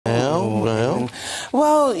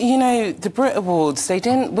Well, you know, the Brit Awards, they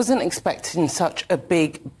wasn't expecting such a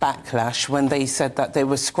big backlash when they said that they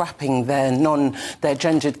were scrapping their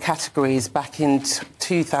gendered categories back in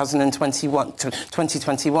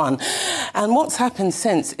 2021. And what's happened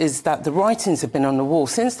since is that the writings have been on the wall.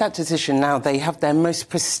 Since that decision now, they have their most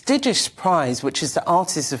prestigious prize, which is the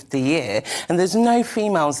Artist of the Year, and there's no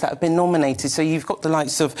females that have been nominated. So you've got the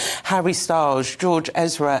likes of Harry Styles, George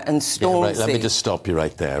Ezra and Stormzy. Yeah, right, let me just stop you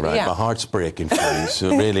right there, right? Yeah. My heart's breaking for you, so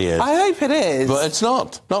it really is. I hope it is. But it's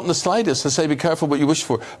not in the slightest. I say be careful what you wish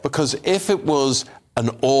for, because if it was an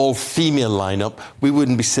all-female lineup, we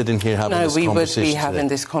wouldn't be sitting here having this conversation. No, we would be having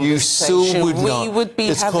this conversation. You so would not. We would be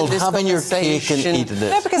having this having conversation. Your cake and eating it.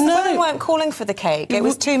 No, because the women weren't calling for the cake. It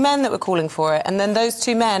was two men that were calling for it, and then those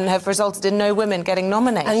two men have resulted in no women getting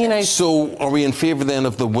nominated. And, you know, so are we in favour then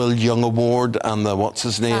of the Will Young Award and the, what's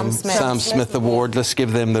his name? Sam Smith Award. Let's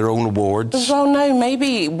give them their own awards. Well, no,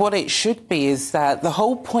 maybe what it should be is that the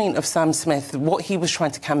whole point of Sam Smith, what he was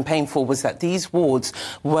trying to campaign for, was that these awards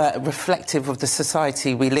were reflective of the society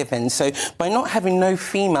we live in. So by not having no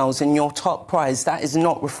females in your top prize, that is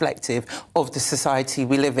not reflective of the society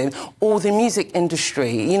we live in or the music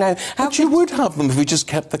industry. You know, but you would have them if we just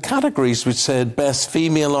kept the categories which said best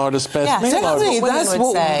female artist, best male artist.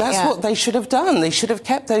 That's what they should have done. They should have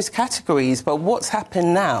kept those categories. But what's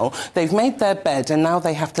happened now, they've made their bed and now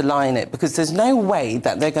they have to lie in it, because there's no way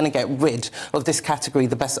that they're going to get rid of this category,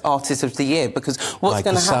 the best artist of the year, because what's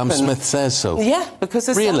going to happen... Sam Smith says so. Yeah, because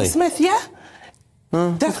of Sam Smith,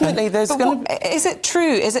 definitely, there's going to... Is it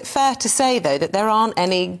true, is it fair to say, though, that there aren't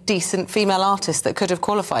any decent female artists that could have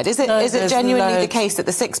qualified? Is it genuinely the case that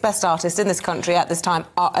the 6 best artists in this country at this time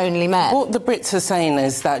are only men? What the Brits are saying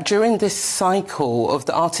is that during this cycle of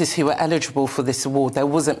the artists who were eligible for this award, there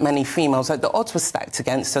wasn't many females. Like, the odds were stacked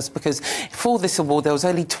against us, because for this award, there was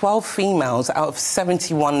only 12 females out of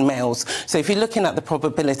 71 males. So if you're looking at the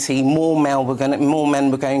probability, more men were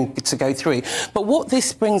going to go through. But what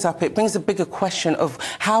this brings up, it brings a bigger question of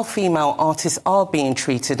how female artists are being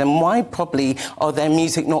treated and why probably are their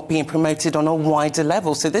music not being promoted on a wider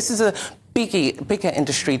level. So this is a bigger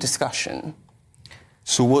industry discussion.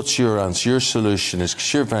 So what's your answer? Your solution is,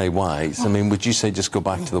 because you're very wise, I mean, would you say just go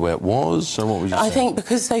back to the way it was, or what would you say? I think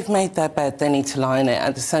because they've made their bed, they need to lie in it,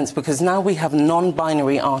 in the sense, because now we have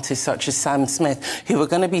non-binary artists such as Sam Smith who are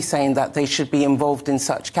going to be saying that they should be involved in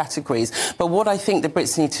such categories. But what I think the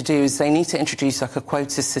Brits need to do is they need to introduce like a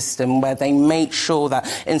quota system where they make sure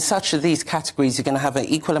that in such of these categories you're going to have an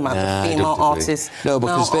equal amount of female artists. No,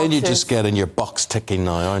 because then you're just getting your box ticking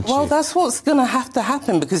now, aren't you? Well, that's what's going to have to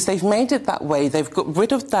happen, because they've made it that way. They've got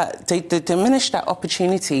rid of that, they diminished that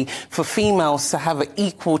opportunity for females to have an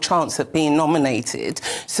equal chance at being nominated.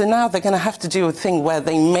 So now they're going to have to do a thing where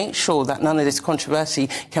they make sure that none of this controversy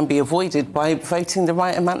can be avoided by voting the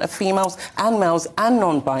right amount of females and males and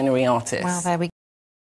non-binary artists. Well, there we go.